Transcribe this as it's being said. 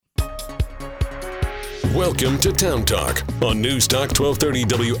Welcome to Town Talk on News Talk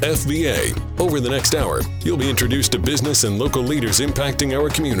 1230 WFVA. Over the next hour, you'll be introduced to business and local leaders impacting our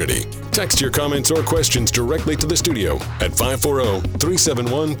community. Text your comments or questions directly to the studio at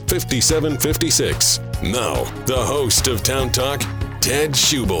 540-371-5756. Now, the host of Town Talk, Ted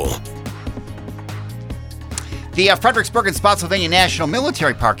Schubel. The Fredericksburg and Spotsylvania National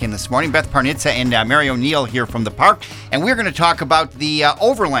Military Park in this morning. Beth Parnicza and Mary O'Neill here from the park. And we're going to talk about the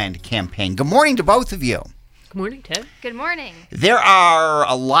Overland Campaign. Good morning to both of you. Good morning, Ted. Good morning. There are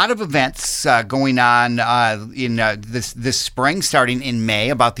a lot of events going on in this spring, starting in May,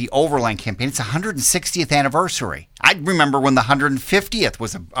 about the Overland Campaign. It's 160th anniversary. I remember when the 150th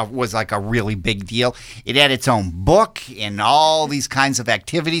was like a really big deal. It had its own book and all these kinds of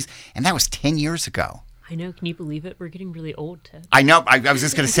activities, and that was 10 years ago. I know. Can you believe it? We're getting really old, Ted. I know. I was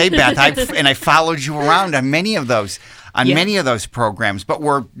just going to say, Beth, I followed you around on many of those programs. But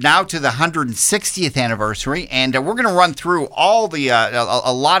we're now to the 160th anniversary, and we're going to run through all the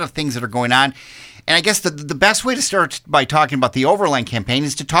a lot of things that are going on. And I guess the best way to start by talking about the Overland Campaign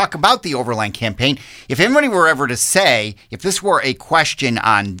is to talk about the Overland Campaign. If anybody were ever to say, if this were a question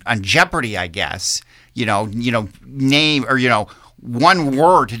on Jeopardy, I guess, name or one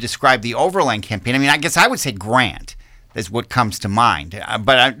word to describe the Overland Campaign, I mean, I guess I would say Grant is what comes to mind.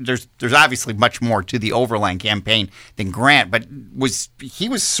 But there's obviously much more to the Overland Campaign than Grant. But he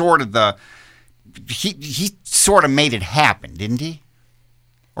was sort of he sort of made it happen, didn't he?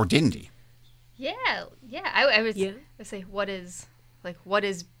 Or didn't he? Yeah. I was say what is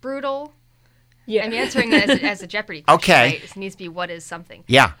brutal. Yeah, I'm answering that as a Jeopardy question. Okay. Right? It needs to be what is something.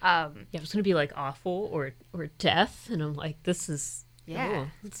 Yeah. It was going to be like awful or death, and I'm like, this is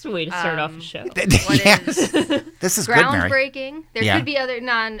that's the way to start off a show. Is this is groundbreaking? There could be other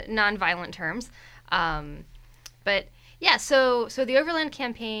non-violent terms, but yeah. So the Overland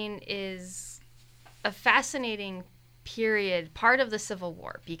Campaign is a fascinating period, part of the Civil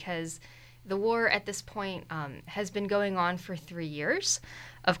War, because the war at this point has been going on for 3 years.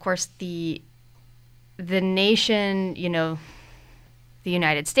 Of course, the nation, the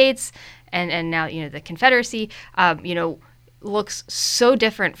United States and now, the Confederacy, looks so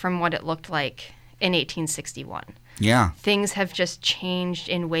different from what it looked like in 1861. Yeah. Things have just changed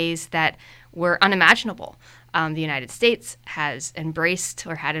in ways that were unimaginable. The United States had embraced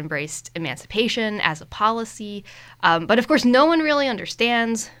emancipation as a policy. But of course, no one really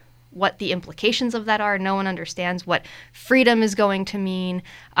understands what the implications of that are. No one understands what freedom is going to mean.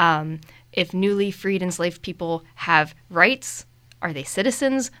 If newly freed enslaved people have rights, are they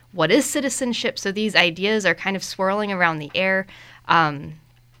citizens? What is citizenship? So these ideas are kind of swirling around the air. In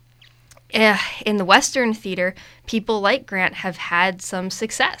the Western theater, people like Grant have had some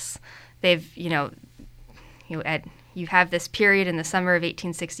success. They've, you have this period in the summer of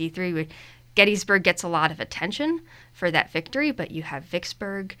 1863 where Gettysburg gets a lot of attention for that victory, but you have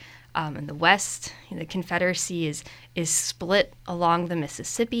Vicksburg in the West. The Confederacy is split along the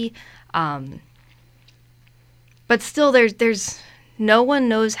Mississippi. But still, there's no one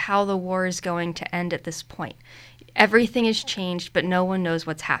knows how the war is going to end at this point. Everything has changed, but no one knows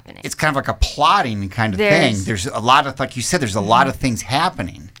what's happening. It's kind of like a plotting kind of thing. There's a lot of, like you said, there's a lot of things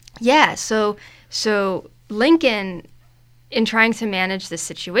happening. Yeah, so Lincoln, in trying to manage this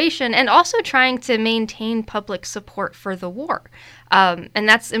situation and also trying to maintain public support for the war. And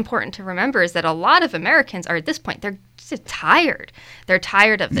that's important to remember, is that a lot of Americans are at this point, they're just tired. They're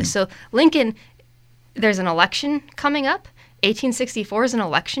tired of this. So Lincoln, there's an election coming up. 1864 is an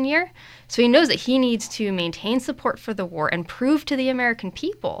election year. So he knows that he needs to maintain support for the war and prove to the American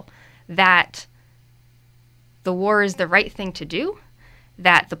people that the war is the right thing to do,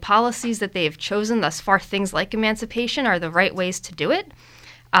 that the policies that they have chosen thus far, things like emancipation, are the right ways to do it.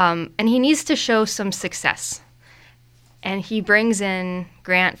 And he needs to show some success. And he brings in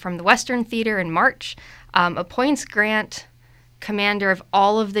Grant from the Western Theater in March, appoints Grant commander of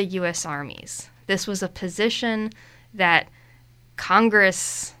all of the U.S. armies. This was a position that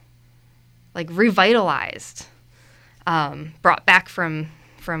Congress revitalized, brought back from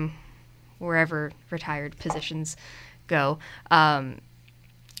wherever retired positions go.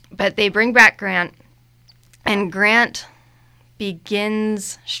 But they bring back Grant, and Grant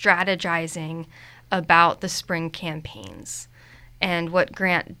begins strategizing about the spring campaigns. And what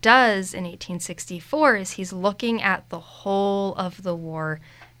Grant does in 1864 is he's looking at the whole of the war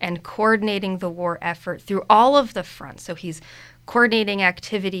and coordinating the war effort through all of the fronts. So he's coordinating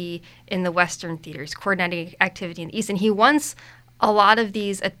activity in the Western theaters, coordinating activity in the East, and he wants a lot of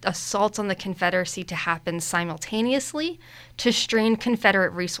these assaults on the Confederacy to happen simultaneously to strain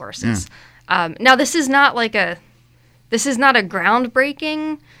Confederate resources. Now, this is not a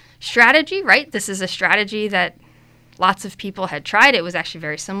groundbreaking strategy, right? This is a strategy that lots of people had tried. It was actually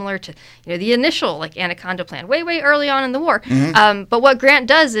very similar to, the initial like Anaconda plan, way, way early on in the war. But what Grant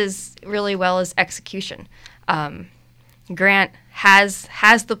does is really well is execution. Grant has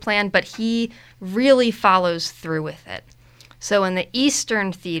the plan, but he really follows through with it. So in the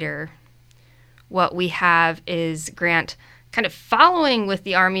Eastern Theater, what we have is Grant kind of following with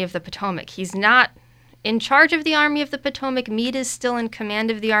the Army of the Potomac. He's not in charge of the Army of the Potomac. Meade is still in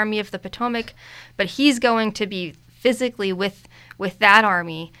command of the Army of the Potomac, but he's going to be physically with that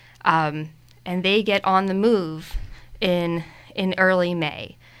army, and they get on the move in early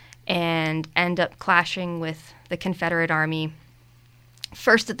May and end up clashing with the Confederate Army,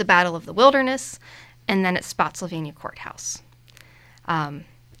 first at the Battle of the Wilderness and then at Spotsylvania Courthouse.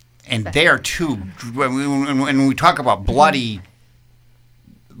 And they are two, when we talk about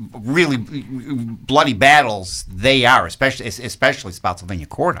really bloody battles, they are, especially Spotsylvania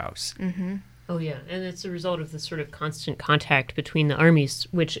Courthouse. Mm-hmm. Oh, yeah. And it's a result of the sort of constant contact between the armies,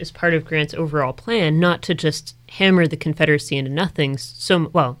 which is part of Grant's overall plan, not to just hammer the Confederacy into nothing.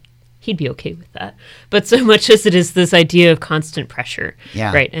 Well, he'd be okay with that. But so much as it is this idea of constant pressure.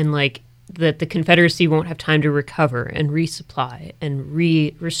 Yeah. Right. And like that the Confederacy won't have time to recover and resupply and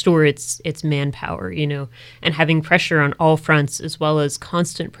restore its manpower, and having pressure on all fronts, as well as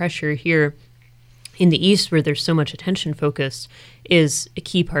constant pressure here in the East, where there's so much attention focused, is a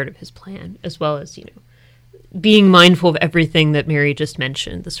key part of his plan, as well as, being mindful of everything that Mary just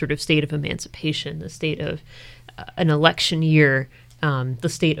mentioned, the sort of state of emancipation, the state of an election year, the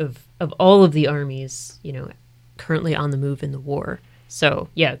state of all of the armies, currently on the move in the war. So,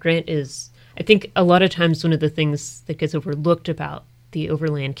 yeah, Grant is, I think a lot of times one of the things that gets overlooked about the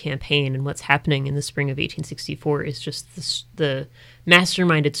Overland Campaign and what's happening in the spring of 1864 is just the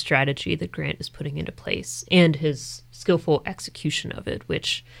masterminded strategy that Grant is putting into place and his skillful execution of it,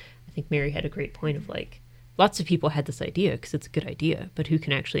 which I think Mary had a great point of, like, lots of people had this idea because it's a good idea, but who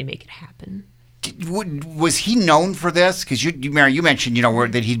can actually make it happen? Was he known for this? Because Mary, you mentioned,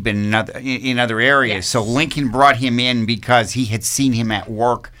 that he'd been in other areas. Yes. So Lincoln brought him in because he had seen him at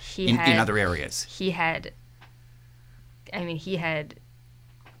work in other areas. He had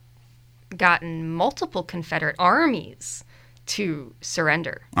gotten multiple Confederate armies to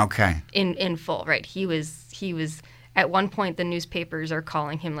surrender. Okay. In full, right? He was at one point the newspapers are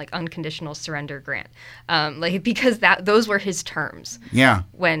calling him like unconditional surrender Grant, because those were his terms. Yeah.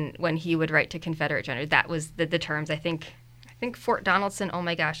 When he would write to Confederate generals, that was the terms. I think Fort Donelson. Oh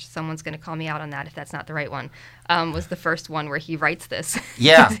my gosh, someone's going to call me out on that if that's not the right one. Was the first one where he writes this.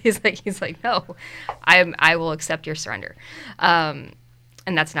 Yeah. he's like, no, I will accept your surrender. And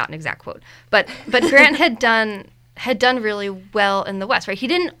that's not an exact quote, but Grant had done really well in the West, right? He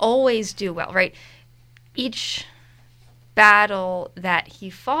didn't always do well, right? Each battle that he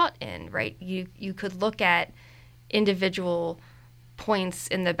fought in, right? You could look at individual points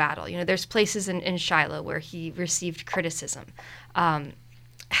in the battle. There's places in Shiloh where he received criticism.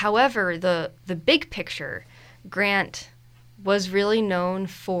 However, the big picture, Grant was really known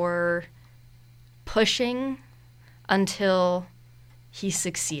for pushing until he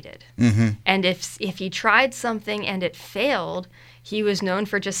succeeded. Mm-hmm. And if he tried something and it failed, he was known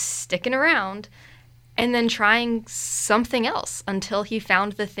for just sticking around and then trying something else until he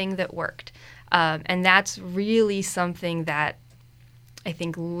found the thing that worked. And that's really something that I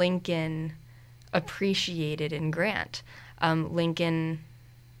think Lincoln appreciated in Grant. Lincoln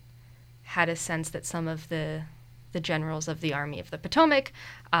had a sense that some of the generals of the Army of the Potomac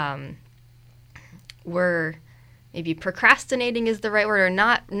were maybe procrastinating is the right word, or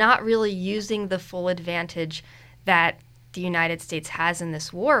not really using the full advantage that the United States has in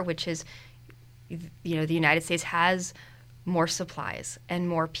this war, which is, the United States has more supplies and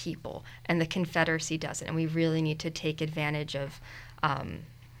more people, and the Confederacy doesn't. And we really need to take advantage of,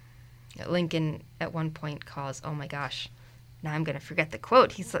 Lincoln at one point calls, oh my gosh, now I'm going to forget the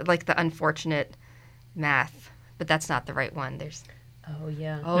quote. He's like the unfortunate math, but that's not the right one. There's,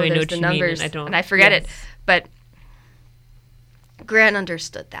 there's the numbers, and I forget it. But Grant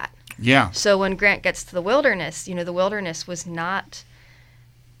understood that. Yeah. So when Grant gets to the Wilderness, the Wilderness was not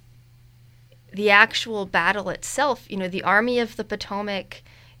the actual battle itself. The Army of the Potomac,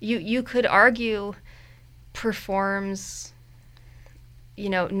 you could argue, performs,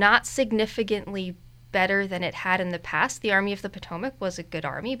 not significantly better than it had in the past. The Army of the Potomac was a good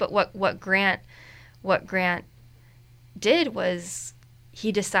army, but what Grant did was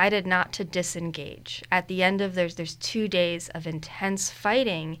he decided not to disengage. At the end of there's 2 days of intense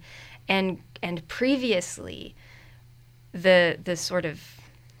fighting, and previously the sort of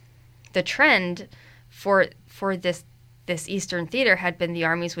the trend for this Eastern theater had been the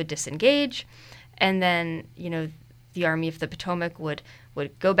armies would disengage, and then, the Army of the Potomac would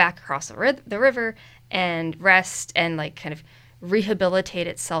go back across the river and rest and kind of rehabilitate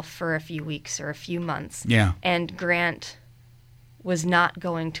itself for a few weeks or a few months. Yeah. And Grant was not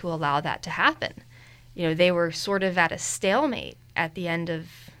going to allow that to happen. They were sort of at a stalemate at the end of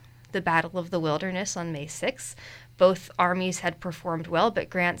the Battle of the Wilderness on May 6th. Both armies had performed well, but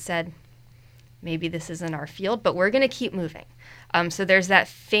Grant said, maybe this isn't our field, but we're going to keep moving. So there's that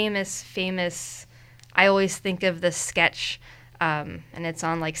famous, I always think of the sketch, and it's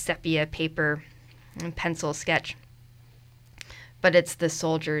on sepia paper and pencil sketch, but it's the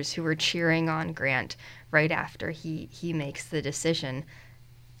soldiers who were cheering on Grant right after he makes the decision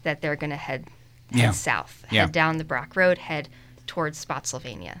that they're going to head south, head down the Brock Road, head towards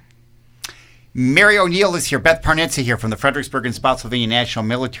Spotsylvania. Mary O'Neill is here. Beth Parnicza here from the Fredericksburg and Spotsylvania National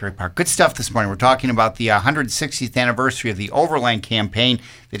Military Park. Good stuff this morning. We're talking about the 160th anniversary of the Overland Campaign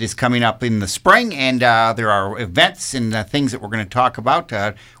that is coming up in the spring, and there are events and things that we're going to talk about.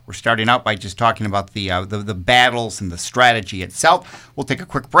 We're starting out by just talking about the battles and the strategy itself. We'll take a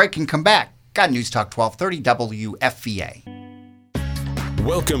quick break and come back. Got News Talk 1230 WFVA.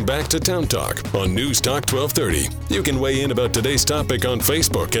 Welcome back to Town Talk on News Talk 1230. You can weigh in about today's topic on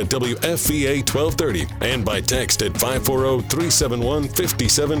Facebook at WFVA 1230 and by text at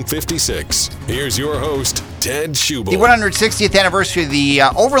 540-371-5756. Here's your host, Ted Schubel. The 160th anniversary of the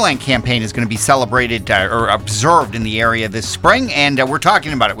Overland Campaign is going to be celebrated or observed in the area this spring, and we're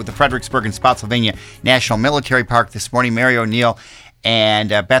talking about it with the Fredericksburg and Spotsylvania National Military Park this morning. Mary O'Neill and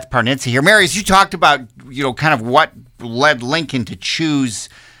Beth Parnicza here. Mary, as you talked about, kind of what led Lincoln to choose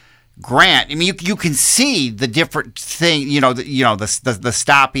Grant. I mean, you can see the different thing. The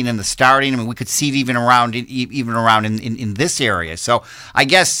stopping and the starting. I mean, we could see it even around in this area. So I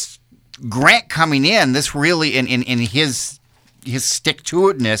guess Grant coming in, this really in his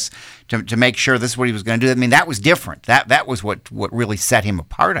stick-to-itness to make sure this is what he was going to do. I mean, that was different. That was what really set him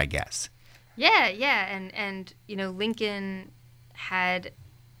apart, I guess. Yeah, and Lincoln had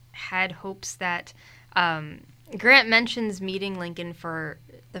hopes that. Grant mentions meeting Lincoln for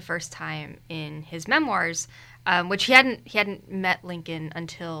the first time in his memoirs, which he hadn't met Lincoln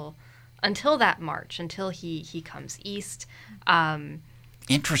until that march, until he comes east.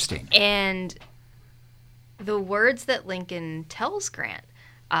 Interesting. And the words that Lincoln tells Grant,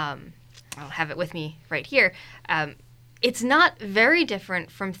 I'll have it with me right here. It's not very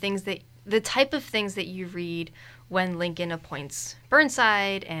different from the type of things that you read when Lincoln appoints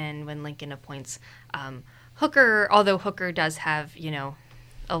Burnside and when Lincoln appoints Hooker, although Hooker does have,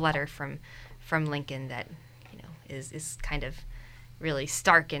 a letter from Lincoln that, is kind of really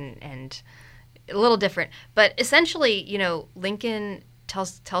stark and a little different. But essentially, Lincoln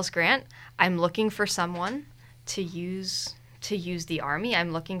tells Grant, I'm looking for someone to use the army.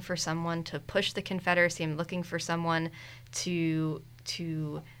 I'm looking for someone to push the Confederacy. I'm looking for someone to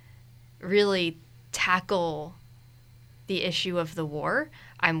really tackle the issue of the war.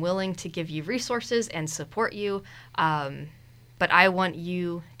 I'm willing to give you resources and support you, but I want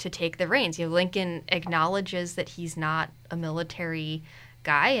you to take the reins. Lincoln acknowledges that he's not a military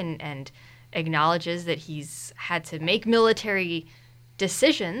guy and acknowledges that he's had to make military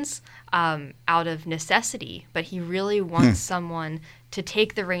decisions out of necessity, but he really wants someone to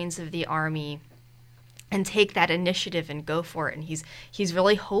take the reins of the army and take that initiative and go for it. And he's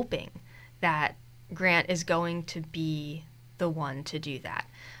really hoping that Grant is going to be the one to do that.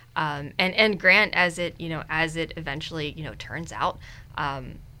 And Grant, as it eventually turns out,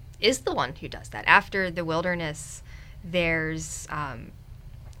 is the one who does that. After the Wilderness, there's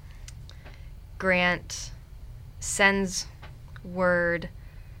Grant sends word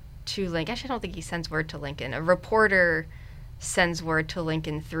to Lincoln. Actually, I don't think he sends word to Lincoln. A reporter sends word to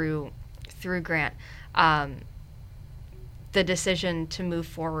Lincoln through Grant, the decision to move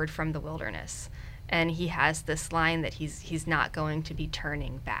forward from the Wilderness. And he has this line that he's not going to be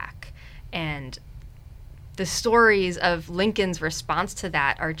turning back. And the stories of Lincoln's response to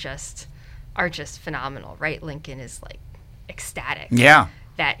that are just phenomenal, right? Lincoln is ecstatic. Yeah.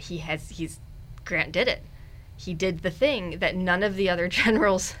 That Grant did it. He did the thing that none of the other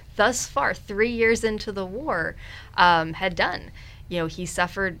generals thus far, 3 years into the war, had done. He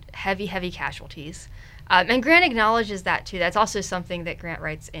suffered heavy casualties. And Grant acknowledges that, too. That's also something that Grant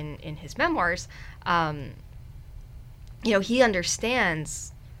writes in his memoirs. He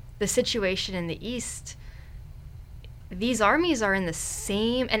understands the situation in the East. These armies are in the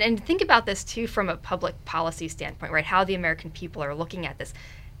same... And think about this, too, from a public policy standpoint, right? How the American people are looking at this.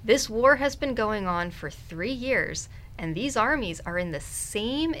 This war has been going on for 3 years, and these armies are in the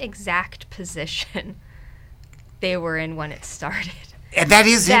same exact position they were in when it started. And that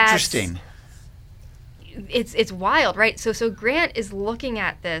is interesting. It's wild, right? So Grant is looking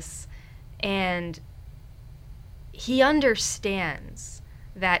at this, and he understands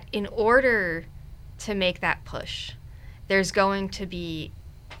that in order to make that push, there's going to be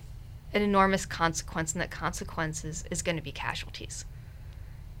an enormous consequence, and that consequence is going to be casualties.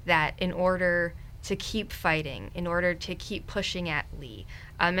 That in order to keep fighting, in order to keep pushing at Lee,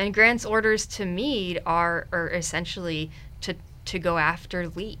 and Grant's orders to Meade are essentially to go after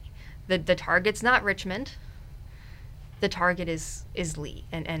Lee. The target's not Richmond. The target is Lee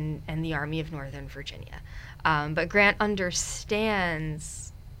and the Army of Northern Virginia. But Grant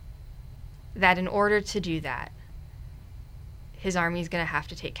understands that in order to do that, his army is going to have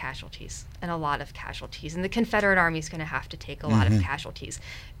to take casualties, and a lot of casualties. And the Confederate Army is going to have to take a lot of casualties.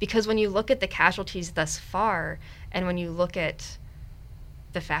 Because when you look at the casualties thus far, and when you look at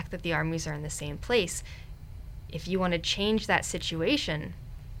the fact that the armies are in the same place, if you want to change that situation,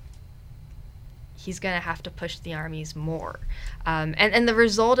 he's going to have to push the armies more. And the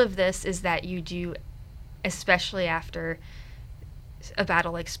result of this is that you do, especially after a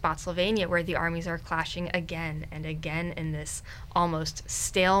battle like Spotsylvania, where the armies are clashing again and again in this almost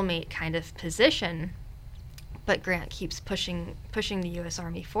stalemate kind of position, but Grant keeps pushing the U.S.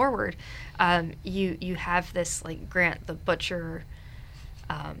 Army forward. You have this like Grant the Butcher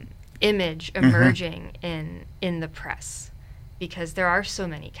image emerging in the press, because there are so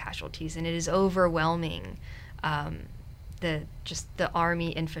many casualties, and it is overwhelming the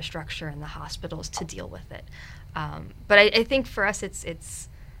army infrastructure and the hospitals to deal with it. But I think for us it's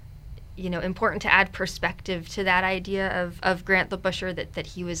important to add perspective to that idea of Grant the Butcher, that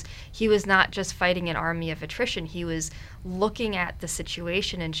he was not just fighting an army of attrition. He was looking at the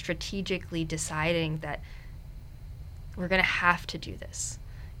situation and strategically deciding that we're going to have to do this.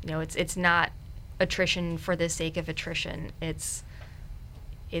 It's not attrition for the sake of attrition. It's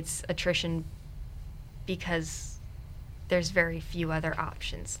attrition because there's very few other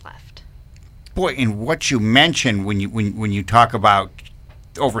options left. Boy, and what you mentioned when you talk about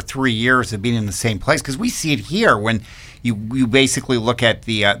over 3 years of being in the same place, because we see it here when you basically look at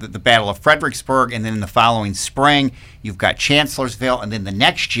the Battle of Fredericksburg, and then in the following spring you've got Chancellorsville, and then the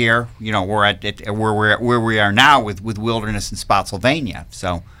next year, we're at where we are now with Wilderness and Spotsylvania.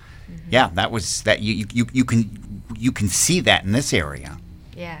 So, yeah, that was that you can see that in this area.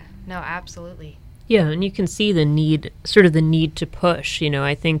 Yeah. No, absolutely. Yeah, and you can see the need to push.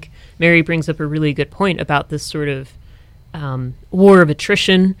 I think Mary brings up a really good point about this sort of war of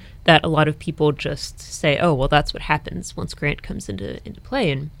attrition that a lot of people just say, oh, well, that's what happens once Grant comes into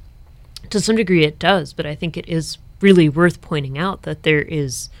play. And to some degree it does, but I think it is really worth pointing out that there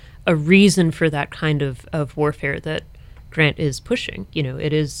is a reason for that kind of warfare that Grant is pushing.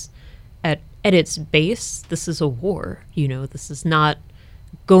 It is at its base, this is a war. This is not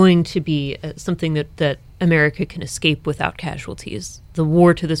going to be something that America can escape without casualties. The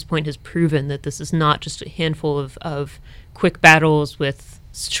war to this point has proven that this is not just a handful of quick battles with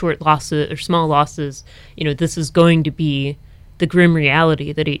short losses or small losses. This is going to be the grim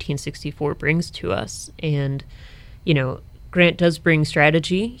reality that 1864 brings to us. And, Grant does bring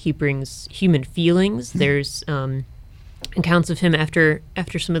strategy. He brings human feelings. There's accounts of him after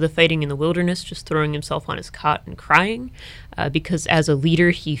some of the fighting in the Wilderness, just throwing himself on his cot and crying, because as a leader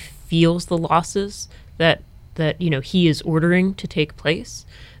he feels the losses that he is ordering to take place.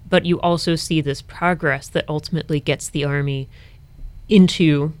 But you also see this progress that ultimately gets the army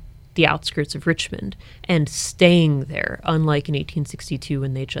into the outskirts of Richmond and staying there, unlike in 1862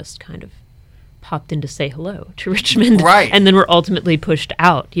 when they just kind of popped in to say hello to Richmond, right, and then were ultimately pushed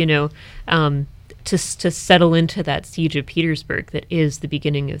out. To settle into that siege of Petersburg that is the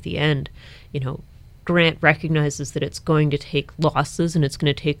beginning of the end. Grant recognizes that it's going to take losses, and it's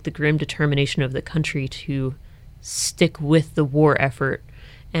going to take the grim determination of the country to stick with the war effort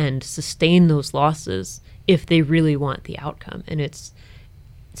and sustain those losses if they really want the outcome. And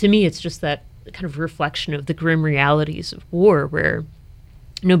to me, it's just that kind of reflection of the grim realities of war, where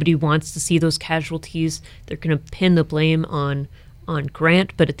nobody wants to see those casualties. They're going to pin the blame on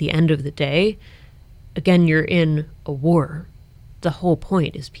Grant, but at the end of the day, again, you're in a war. The whole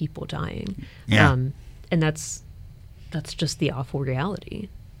point is people dying. Yeah. And that's just the awful reality.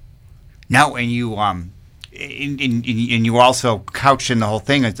 Now, and you also couched in the whole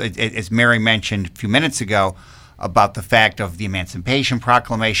thing, as Mary mentioned a few minutes ago, about the fact of the Emancipation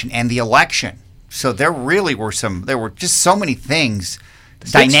Proclamation and the election. So there were just so many things,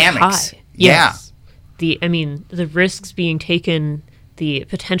 dynamics. Yes. Yeah. The risks being taken, the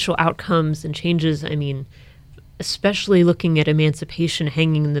potential outcomes and changes, especially looking at emancipation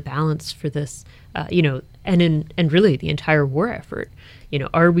hanging in the balance for this, and really the entire war effort.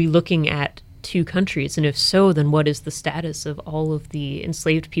 Are we looking at two countries? And if so, then what is the status of all of the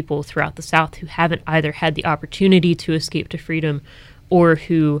enslaved people throughout the South who haven't either had the opportunity to escape to freedom or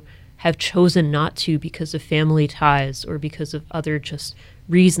who have chosen not to because of family ties or because of other just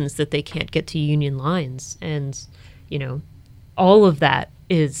reasons that they can't get to Union lines? And, all of that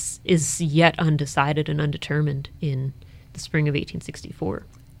is yet undecided and undetermined in the spring of 1864.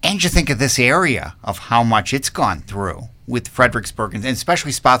 And you think of this area of how much it's gone through with Fredericksburg and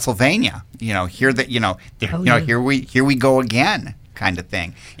especially Spotsylvania. Here we go again, kind of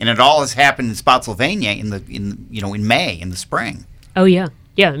thing. And it all has happened in Spotsylvania in May, in the spring. Oh yeah.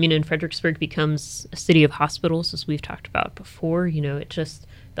 Yeah, and Fredericksburg becomes a city of hospitals, as we've talked about before. It just,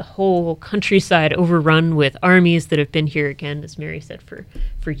 the whole countryside overrun with armies that have been here, again, as Mary said,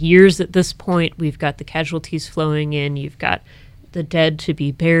 for years at this point. We've got the casualties flowing in. You've got the dead to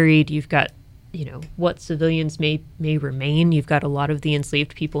be buried. You've got, what civilians may remain. You've got a lot of the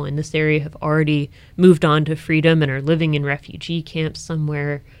enslaved people in this area have already moved on to freedom and are living in refugee camps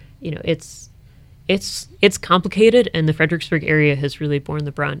somewhere. It's complicated, and the Fredericksburg area has really borne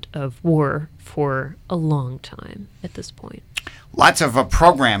the brunt of war for a long time at this point. Lots of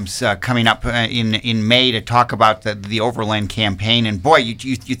programs coming up in May to talk about the Overland Campaign. And boy,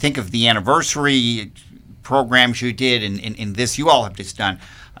 you think of the anniversary programs you did, and this, you all have just done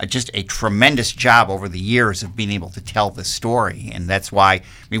just a tremendous job over the years of being able to tell this story. And that's why,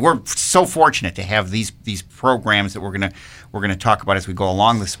 we're so fortunate to have these programs that we're gonna talk about as we go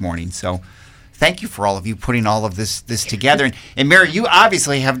along this morning. So thank you for all of you putting all of this together. And Mary, you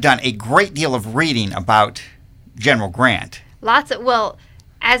obviously have done a great deal of reading about General Grant.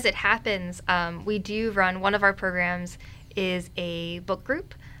 As it happens, we do run, one of our programs is a book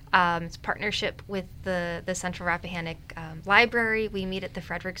group. It's a partnership with the Central Rappahannock Library. We meet at the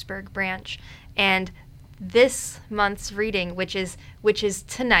Fredericksburg branch. And this month's reading, which is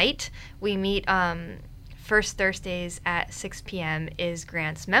tonight, we meet first Thursdays at 6 p.m., is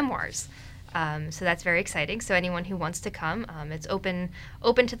Grant's memoirs. So that's very exciting. So anyone who wants to come, it's open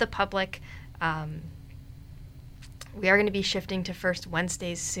to the public. We are going to be shifting to first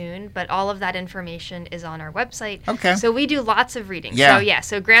Wednesdays soon, but all of that information is on our website. Okay. So we do lots of reading. Yeah.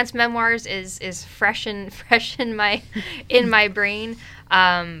 So Grant's memoirs is fresh in my brain.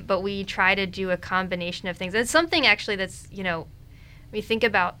 But we try to do a combination of things. And it's something actually that's, we think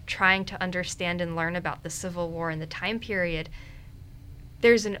about trying to understand and learn about the Civil War and the time period.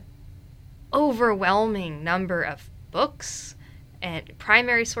 There's an overwhelming number of books and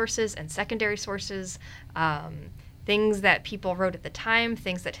primary sources and secondary sources, things that people wrote at the time,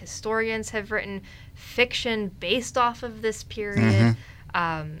 things that historians have written, fiction based off of this period.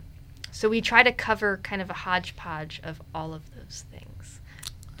 Mm-hmm. So we try to cover kind of a hodgepodge of all of those things.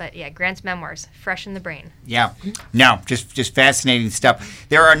 But yeah, Grant's memoirs, fresh in the brain. Yeah. No, just fascinating stuff.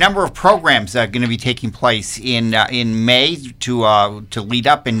 There are a number of programs going to be taking place in May to lead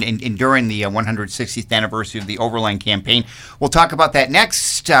up and during the 160th anniversary of the Overland Campaign. We'll talk about that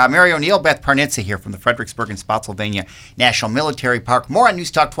next. Mary O'Neill, Beth Parnicza here from the Fredericksburg and Spotsylvania National Military Park. More on News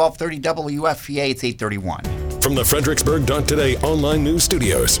Talk 1230 WFVA. It's 8:31. From the Fredericksburg.Today online news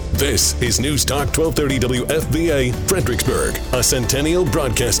studios, this is News Talk 1230 WFVA Fredericksburg, a centennial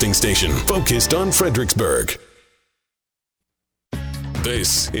broadcasting station focused on Fredericksburg.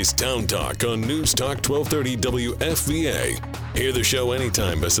 This is Town Talk on News Talk 1230 WFVA. Hear the show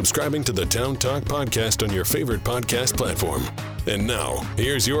anytime by subscribing to the Town Talk podcast on your favorite podcast platform. And now,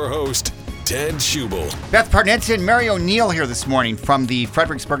 here's your host, Ted Schubel. Beth Parnicza and Mary O'Neill here this morning from the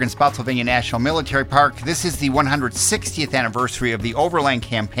Fredericksburg and Spotsylvania National Military Park. This is the 160th anniversary of the Overland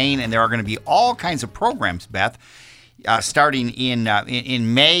Campaign, and there are going to be all kinds of programs, Beth. Starting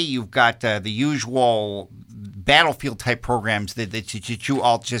in May, you've got the usual battlefield-type programs that you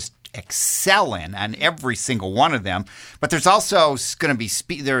all just excel in on every single one of them. But there's also going to be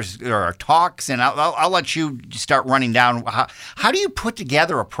there are talks, and I'll let you start running down. How do you put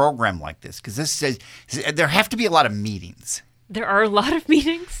together a program like this? Because there have to be a lot of meetings. There are a lot of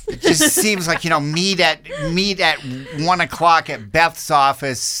meetings. It just seems like, meet at 1:00 at Beth's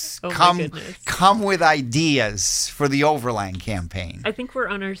office. Come with ideas for the Overland Campaign. I think we're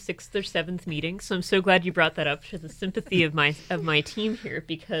on our 6th or 7th meeting, so I'm so glad you brought that up to the sympathy of my team here,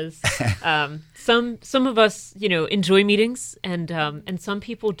 because some of us enjoy meetings and some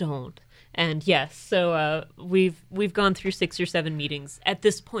people don't. And yes, so we've gone through 6 or 7 meetings at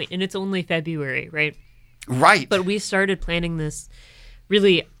this point, and it's only February, right? Right. But we started planning this,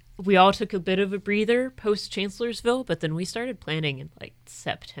 really, we all took a bit of a breather post-Chancellorsville, but then we started planning in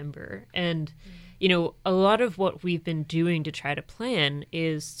September. And, a lot of what we've been doing to try to plan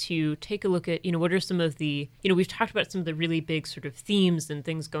is to take a look at, what are some of the, we've talked about some of the really big sort of themes and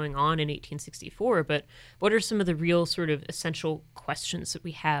things going on in 1864, but what are some of the real sort of essential questions that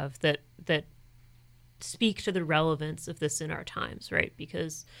we have that speak to the relevance of this in our times, right?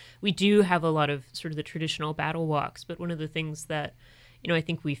 Because we do have a lot of sort of the traditional battle walks, but one of the things that, I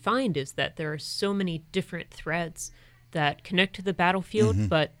think we find is that there are so many different threads that connect to the battlefield,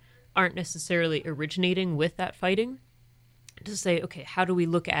 but aren't necessarily originating with that fighting, to say, okay, how do we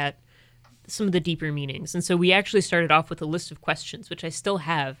look at some of the deeper meanings? And so we actually started off with a list of questions, which I still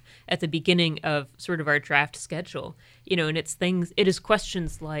have at the beginning of sort of our draft schedule, and it is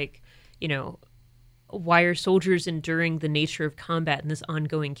questions like, why are soldiers enduring the nature of combat in this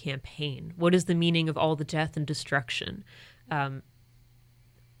ongoing campaign? What is the meaning of all the death and destruction?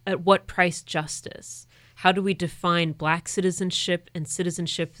 At what price justice? How do we define Black citizenship and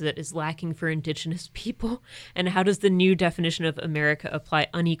citizenship that is lacking for Indigenous people? And how does the new definition of America apply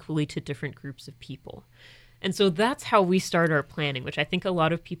unequally to different groups of people? And so that's how we start our planning, which I think a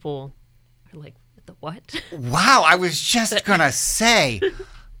lot of people are like, the what? Wow, I was just going to say,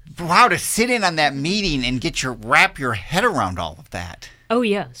 wow, to sit in on that meeting and wrap your head around all of that. Oh,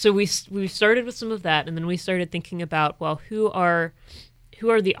 yeah. So we started with some of that, and then we started thinking about, well, who are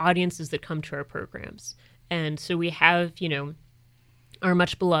the audiences that come to our programs? And so we have, our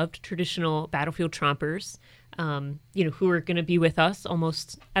much beloved traditional battlefield trompers, who are going to be with us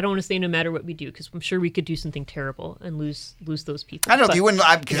almost, I don't want to say no matter what we do, because I'm sure we could do something terrible and lose those people. I know, you wouldn't,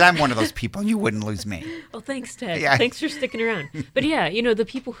 because I'm one of those people. You wouldn't lose me. Well, thanks, Ted. Yeah. Thanks for sticking around. But yeah, the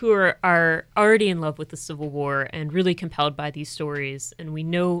people who are already in love with the Civil War and really compelled by these stories, and we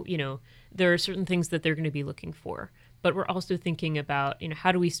know, there are certain things that they're going to be looking for. But we're also thinking about,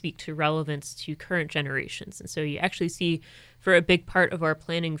 how do we speak to relevance to current generations? And so you actually see, for a big part of our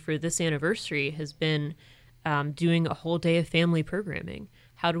planning for this anniversary has been doing a whole day of family programming.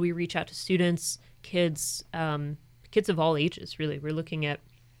 How do we reach out to students, kids of all ages, really? We're looking at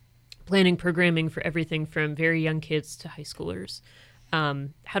planning programming for everything from very young kids to high schoolers.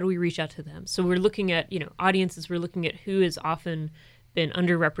 How do we reach out to them? So we're looking at, audiences. We're looking at who is often been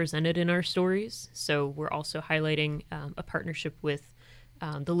underrepresented in our stories. So we're also highlighting a partnership with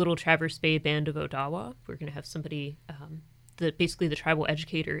the Little Traverse Bay Band of Odawa. We're going to have somebody, basically the tribal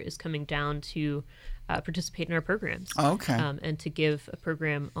educator is coming down to participate in our programs. Oh, okay. And to give a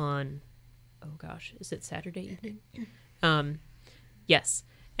program on, is it Saturday evening? Yes.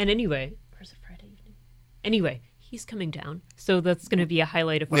 And anyway, or is it Friday evening? Anyway, he's coming down. So that's going to be a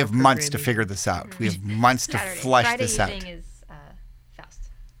highlight of our programming. We have months to figure this out. We have months to flesh this out. Friday evening is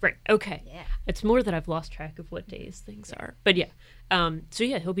right. Okay. Yeah. It's more that I've lost track of what days things are. But yeah.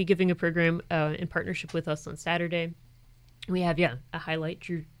 He'll be giving a program in partnership with us on Saturday. We have, a highlight,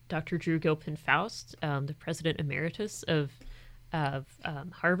 Dr. Drew Gilpin-Faust, the president emeritus of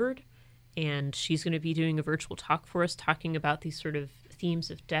Harvard. And she's going to be doing a virtual talk for us, talking about these sort of themes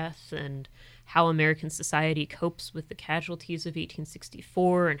of death and how American society copes with the casualties of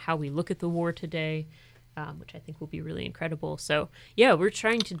 1864 and how we look at the war today. Which I think will be really incredible. So, yeah, we're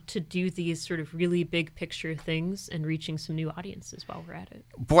trying to do these sort of really big picture things and reaching some new audiences while we're at it.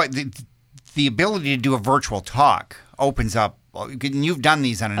 Boy, the ability to do a virtual talk opens up, and you've done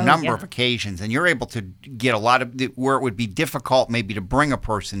these on a number of occasions, and you're able to get a lot of, where it would be difficult maybe to bring a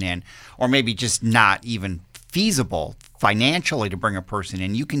person in, or maybe just not even feasible financially to bring a person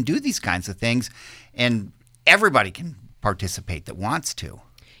in. You can do these kinds of things, and everybody can participate that wants to.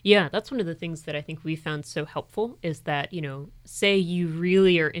 Yeah, that's one of the things that I think we found so helpful is that, say you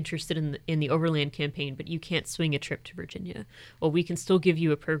really are interested in the Overland Campaign, but you can't swing a trip to Virginia. Well, we can still give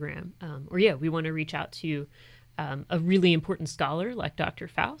you a program. We want to reach out to a really important scholar like Dr.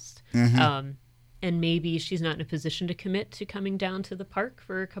 Faust. Mm-hmm. And maybe she's not in a position to commit to coming down to the park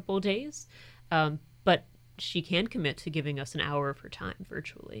for a couple of days, but she can commit to giving us an hour of her time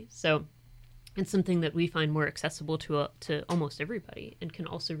virtually. So it's something that we find more accessible to almost everybody and can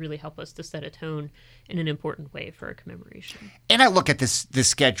also really help us to set a tone in an important way for our commemoration. And I look at this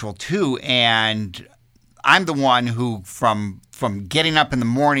schedule too, and I'm the one who from getting up in the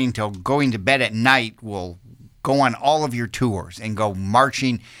morning till going to bed at night will go on all of your tours and go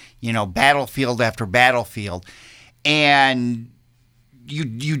marching, battlefield after battlefield. And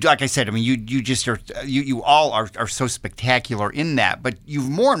you like I said, I mean, you just are, you all are so spectacular in that, but you've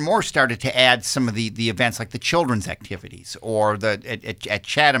more and more started to add some of the events like the children's activities or at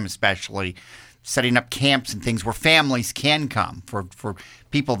Chatham especially, setting up camps and things where families can come for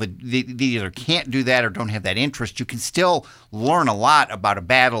people that they either can't do that or don't have that interest. You can still learn a lot about a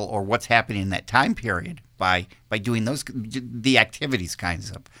battle or what's happening in that time period by doing the activities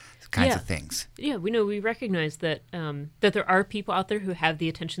kinds of kinds of things. Yeah, we recognize that that there are people out there who have the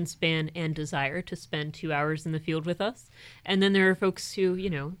attention span and desire to spend 2 hours in the field with us, and then there are folks who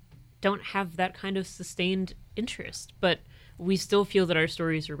don't have that kind of sustained interest, but we still feel that our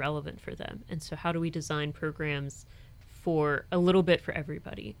stories are relevant for them. And so how do we design programs for a little bit for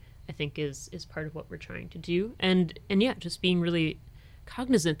everybody, I think is part of what we're trying to do. And yeah, just being really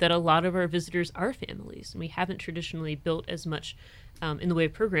cognizant that a lot of our visitors are families, and we haven't traditionally built as much in the way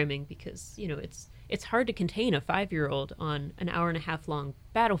of programming because, it's hard to contain a 5-year-old on an hour and a half long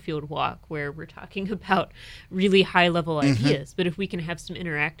battlefield walk where we're talking about really high level ideas. But if we can have some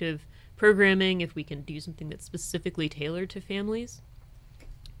interactive programming, if we can do something that's specifically tailored to families,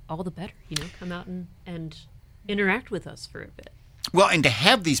 all the better, come out and interact with us for a bit. Well, and to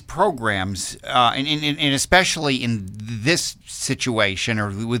have these programs, and especially in this situation, or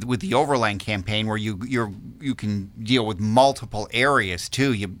with the Overland Campaign, where you can deal with multiple areas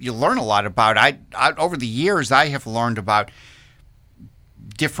too, you learn a lot about. I over the years, I have learned about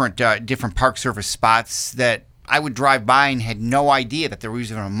different Park Service spots that I would drive by and had no idea that there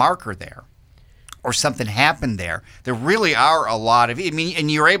was even a marker there, or something happened there. There really are a lot of.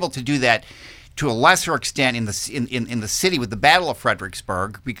 And you're able to do that to a lesser extent in the city with the Battle of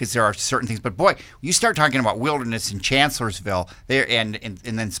Fredericksburg, because there are certain things. But boy, you start talking about wilderness in Chancellorsville there, and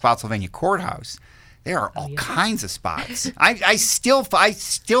then Spotsylvania Courthouse, there are all kinds of spots. I still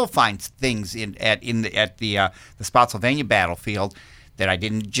find things at the Spotsylvania battlefield that I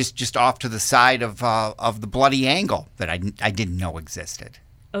didn't just off to the side of the Bloody Angle that I didn't know existed.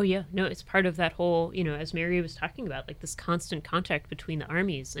 Oh, yeah. No, it's part of that whole, as Mary was talking about, like this constant contact between the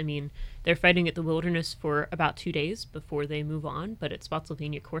armies. I mean, they're fighting at the Wilderness for about 2 days before they move on, but at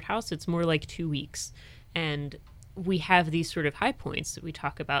Spotsylvania Courthouse, it's more like 2 weeks. And we have these sort of high points that we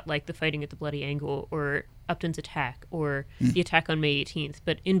talk about, like the fighting at the Bloody Angle or Upton's attack or the attack on May 18th.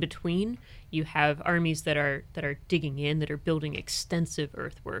 But in between, you have armies that are digging in, that are building extensive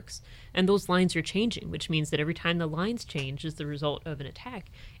earthworks. And those lines are changing, which means that every time the lines change as the result of an attack,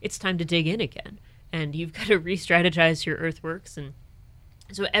 it's time to dig in again. And you've got to re-strategize your earthworks. And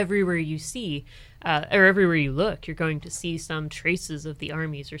so everywhere you see, or everywhere you look, you're going to see some traces of the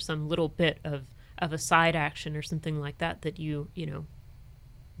armies or some little bit of a side action or something like that you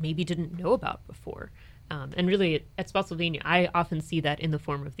maybe didn't know about before. And really, at Spotsylvania, I often see that in the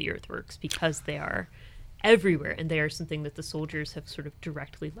form of the earthworks because they are everywhere, and they are something that the soldiers have sort of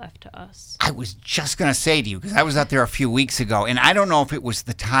directly left to us. I was just going to say to you, because I was out there a few weeks ago, and I don't know if it was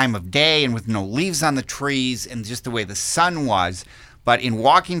the time of day and with no leaves on the trees and just the way the sun was, but in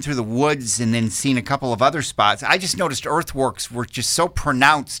walking through the woods and then seeing a couple of other spots, I just noticed earthworks were just so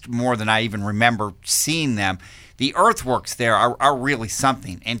pronounced more than I even remember seeing them. The earthworks there are really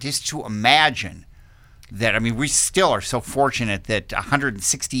something. And just to imagine that, we still are so fortunate that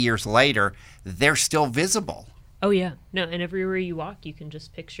 160 years later, they're still visible. Oh, yeah. No, and everywhere you walk, you can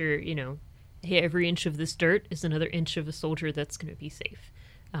just picture, hey, every inch of this dirt is another inch of a soldier that's going to be safe.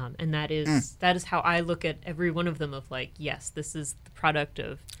 And that is how I look at every one of them of like, yes, this is the product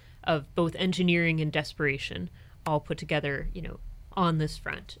of both engineering and desperation all put together, on this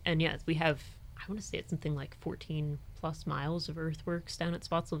front. And yes, we have, I want to say it's something like 14 plus miles of earthworks down at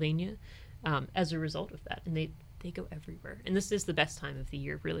Spotsylvania as a result of that. And they go everywhere. And this is the best time of the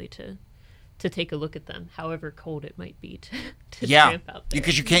year really to take a look at them, however cold it might be to tramp out there.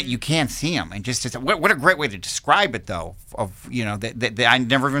 Because you can't see them, and just what a great way to describe it though. That I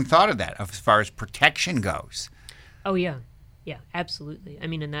never even thought of that as far as protection goes. Oh yeah, absolutely.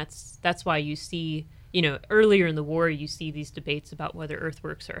 And that's why you see earlier in the war you see these debates about whether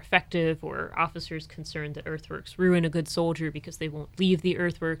earthworks are effective, or officers concerned that earthworks ruin a good soldier because they won't leave the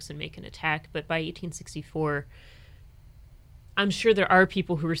earthworks and make an attack. But by 1864. I'm sure there are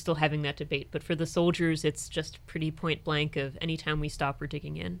people who are still having that debate, but for the soldiers, it's just pretty point blank of anytime we stop, we're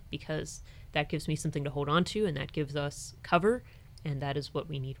digging in, because that gives me something to hold on to, and that gives us cover, and that is what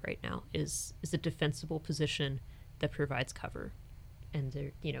we need right now, is a defensible position that provides cover.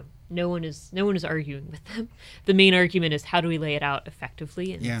 And no one is arguing with them. The main argument is how do we lay it out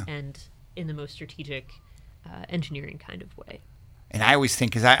effectively and in the most strategic engineering kind of way. And I always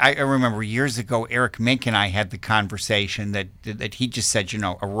think, because I remember years ago, Eric Mink and I had the conversation that he just said,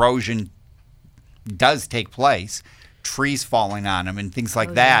 erosion does take place, trees falling on them and things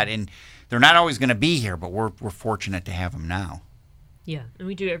like that. Yeah. And they're not always going to be here, but we're fortunate to have them now. Yeah, and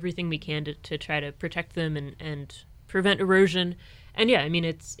we do everything we can to try to protect them and prevent erosion. And yeah,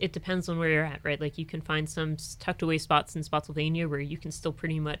 it depends on where you're at, right? Like you can find some tucked away spots in Spotsylvania where you can still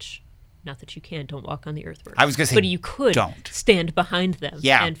pretty much, not that you can, don't walk on the earthworks. I was going to say, but you could don't stand behind them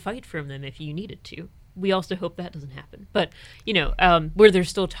and fight from them if you needed to. we also hope that doesn't happen. But, where they're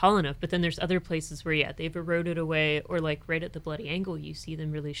still tall enough. But then there's other places where, they've eroded away, or like right at the Bloody Angle, you see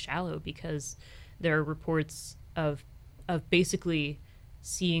them really shallow because there are reports of basically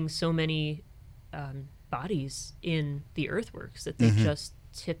seeing so many bodies in the earthworks that they just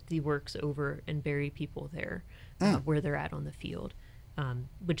tip the works over and bury people there where they're at on the field,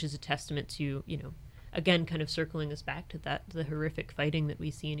 which is a testament to, again, kind of circling us back to the horrific fighting that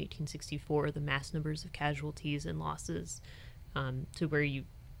we see in 1864, the mass numbers of casualties and losses, to where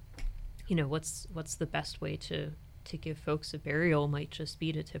what's the best way to give folks a burial might just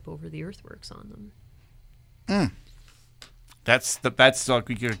be to tip over the earthworks on them. That's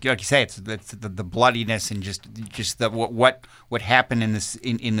like you say, it's the bloodiness and just the what happened in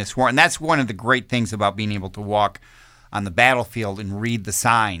this war, and that's one of the great things about being able to walk on the battlefield and read the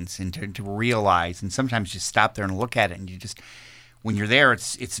signs and to realize, and sometimes just stop there and look at it, and when you're there,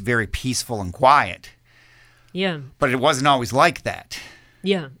 it's very peaceful and quiet. Yeah. But it wasn't always like that.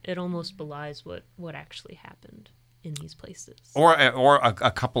 Yeah, it almost belies what actually happened in these places, or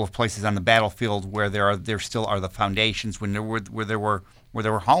a couple of places on the battlefield where there still are the foundations where there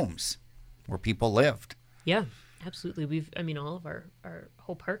were homes where people lived. Yeah, absolutely. All of our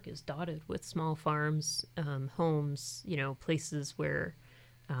whole park is dotted with small farms, homes, places where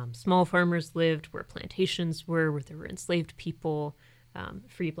small farmers lived, where plantations were, where there were enslaved people,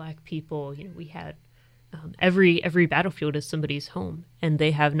 free black people. We had every battlefield is somebody's home, and they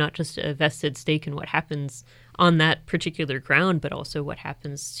have not just a vested stake in what happens on that particular ground, but also what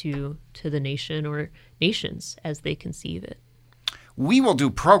happens to the nation or nations as they conceive it. We will do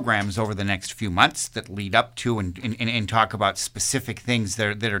programs over the next few months that lead up to and talk about specific things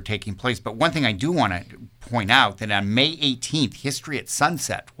that are taking place. But one thing I do want to point out, that on May 18th, History at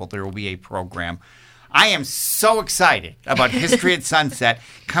Sunset, there will be a program. I am so excited about History at Sunset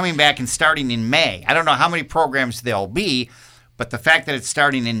coming back and starting in May. I don't know how many programs there'll be, but the fact that it's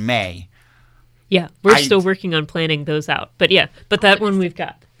starting in May. Yeah, we're still working on planning those out. But that one we've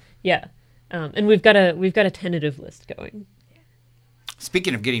got. Yeah. And we've got a tentative list going.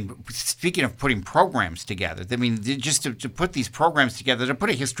 Speaking of putting programs together, just to put these programs together, to put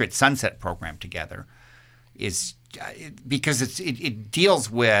a History at Sunset program together is because it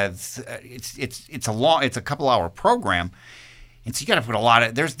deals with it's a couple hour program, and so you got to put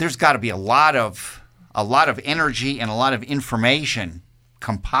there's got to be a lot of energy and a lot of information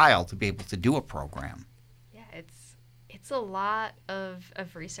compiled to be able to do a program. Yeah, it's a lot of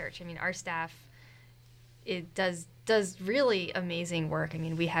research. Our staff does really amazing work.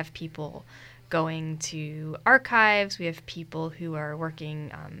 We have people going to archives. We have people who are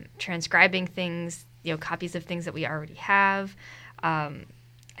working transcribing things, copies of things that we already have. I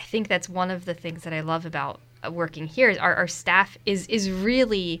think that's one of the things that I love about working here is our staff is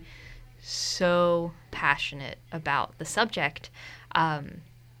really so passionate about the subject, and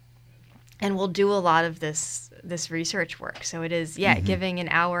we'll do a lot of this research work. So it is, giving an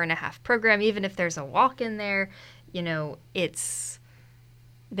hour and a half program, even if there's a walk in there,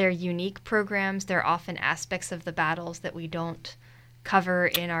 they're unique programs. They're often aspects of the battles that we don't cover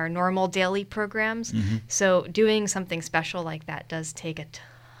in our normal daily programs. So doing something special like that does take a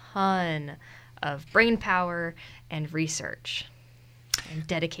ton of brain power and research and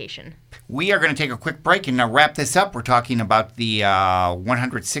dedication. We are going to take a quick break and now wrap this up. We're talking about the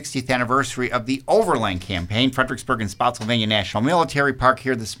 160th anniversary of the Overland Campaign, Fredericksburg and Spotsylvania National Military Park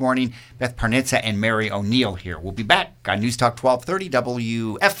here this morning. Beth Parnicza and Mary O'Neill here. We'll be back on News Talk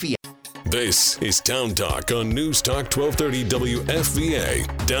 1230 WFVA. This is Town Talk on News Talk 1230 WFVA.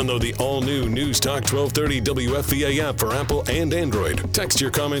 Download the all-new News Talk 1230 WFVA app for Apple and Android. Text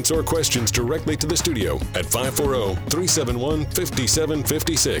your comments or questions directly to the studio at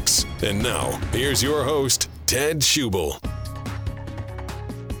 540-371-5756. And now, here's your host, Ted Schubel.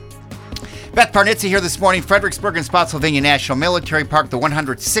 Beth Parnicza here this morning, Fredericksburg and Spotsylvania National Military Park, the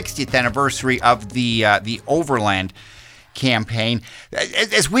 160th anniversary of the Overland Campaign.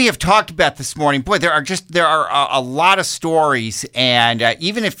 As we have talked about this morning, boy, there are a lot of stories, and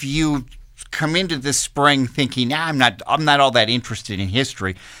even if you come into this spring thinking, I'm not all that interested in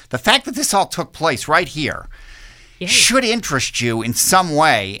history, the fact that this all took place right here should interest you in some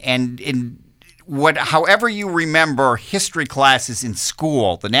way. And however you remember history classes in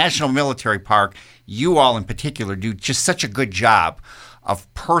school, the National Military Park, you all in particular do just such a good job of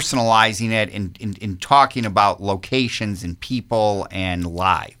personalizing it and talking about locations and people and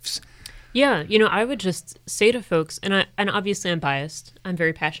lives. Yeah, I would just say to folks, and obviously I'm biased. I'm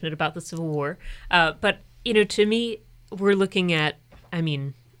very passionate about the Civil War, but to me, we're looking at.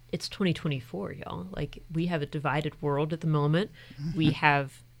 It's 2024, y'all. Like, we have a divided world at the moment. We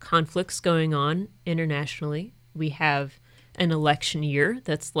have conflicts going on internationally. We have an election year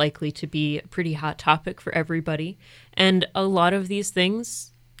that's likely to be a pretty hot topic for everybody. And a lot of these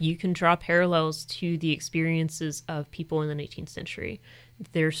things, you can draw parallels to the experiences of people in the 19th century.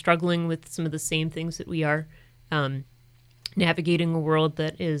 They're struggling with some of the same things that we are, navigating a world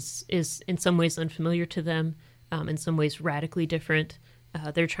that is in some ways unfamiliar to them, in some ways radically different.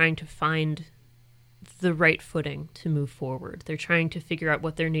 They're trying to find the right footing to move forward. They're trying to figure out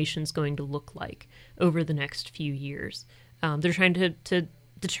what their nation's going to look like over the next few years. They're trying to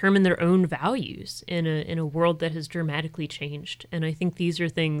determine their own values in a world that has dramatically changed. And I think these are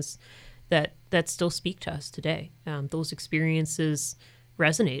things that still speak to us today. Those experiences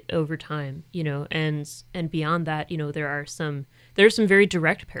resonate over time, and beyond that, there are some very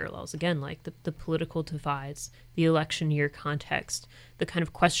direct parallels, again, like the political divides, the election year context, the kind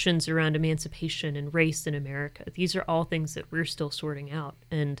of questions around emancipation and race in America. These are all things that we're still sorting out.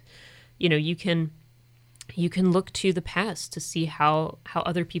 And, you can look to the past to see how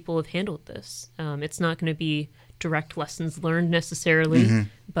other people have handled this. It's not going to be direct lessons learned necessarily,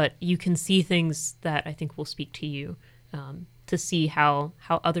 but you can see things that I think will speak to you, to see how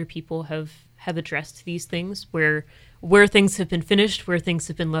other people have addressed these things, where things have been finished, where things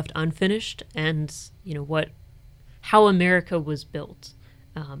have been left unfinished, and how America was built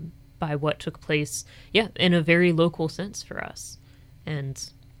by what took place, in a very local sense for us.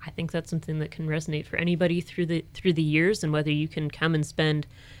 And I think that's something that can resonate for anybody through the years, and whether you can come and spend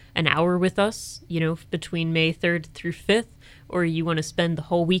an hour with us, between May 3rd through 5th, or you want to spend the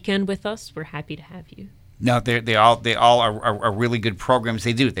whole weekend with us, we're happy to have you. No, they all are really good programs.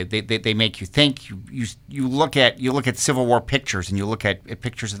 They do. They make you think. You look at Civil War pictures, and you look at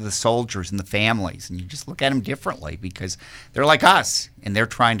pictures of the soldiers and the families, and you just look at them differently because they're like us, and they're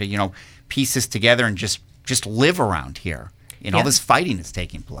trying to piece this together and just live around here. All this fighting is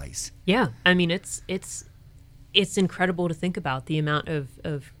taking place. Yeah, I mean it's incredible to think about the amount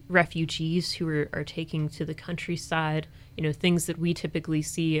of refugees who are taking to the countryside. Things that we typically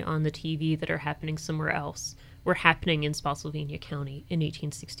see on the TV that are happening somewhere else were happening in Spotsylvania County in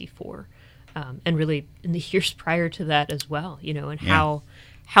 1864, and really in the years prior to that as well. And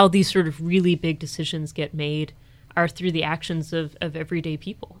how these sort of really big decisions get made are through the actions of everyday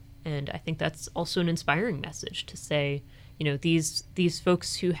people. And I think that's also an inspiring message to say, these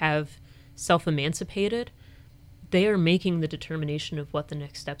folks who have self-emancipated, they are making the determination of what the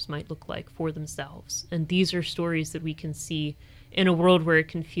next steps might look like for themselves. And these are stories that we can see in a world where it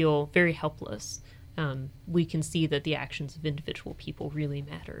can feel very helpless. We can see that the actions of individual people really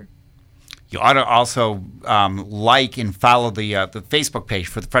matter. You ought to also like and follow the Facebook page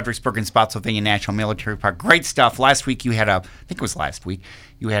for the Fredericksburg and Spotsylvania National Military Park. Great stuff. Last week you had a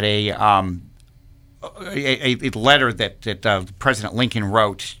letter that President Lincoln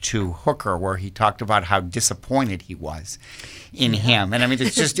wrote to Hooker, where he talked about how disappointed he was in him. And I mean,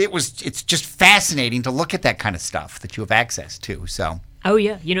 it's just fascinating to look at that kind of stuff that you have access to. So. Oh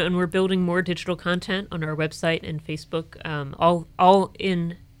yeah, and we're building more digital content on our website and Facebook, all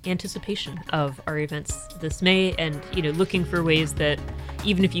in anticipation of our events this May, and looking for ways that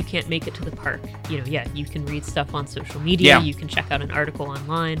even if you can't make it to the park, you can read stuff on social media. You can check out an article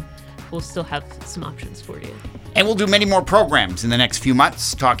online. We'll still have some options for you. And we'll do many more programs in the next few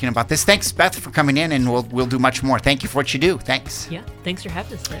months talking about this. Thanks, Beth, for coming in, and we'll do much more. Thank you for what you do. Thanks. Yeah, thanks for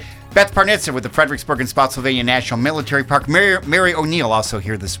having us today. Beth Parnicza with the Fredericksburg and Spotsylvania National Military Park. Mary O'Neill also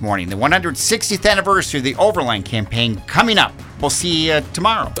here this morning. The 160th anniversary of the Overland Campaign coming up. We'll see you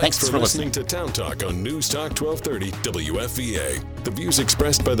tomorrow. Thanks for listening to Town Talk on News Talk 1230 WFVA. The views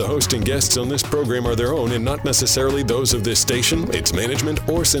expressed by the host and guests on this program are their own and not necessarily those of this station, its management,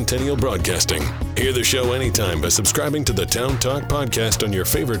 or Centennial Broadcasting. Hear the show anytime by subscribing to the Town Talk podcast on your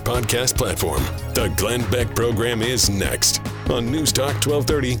favorite podcast platform. The Glenn Beck program is next on News Talk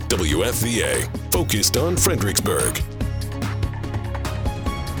 1230 WFVA, focused on Fredericksburg.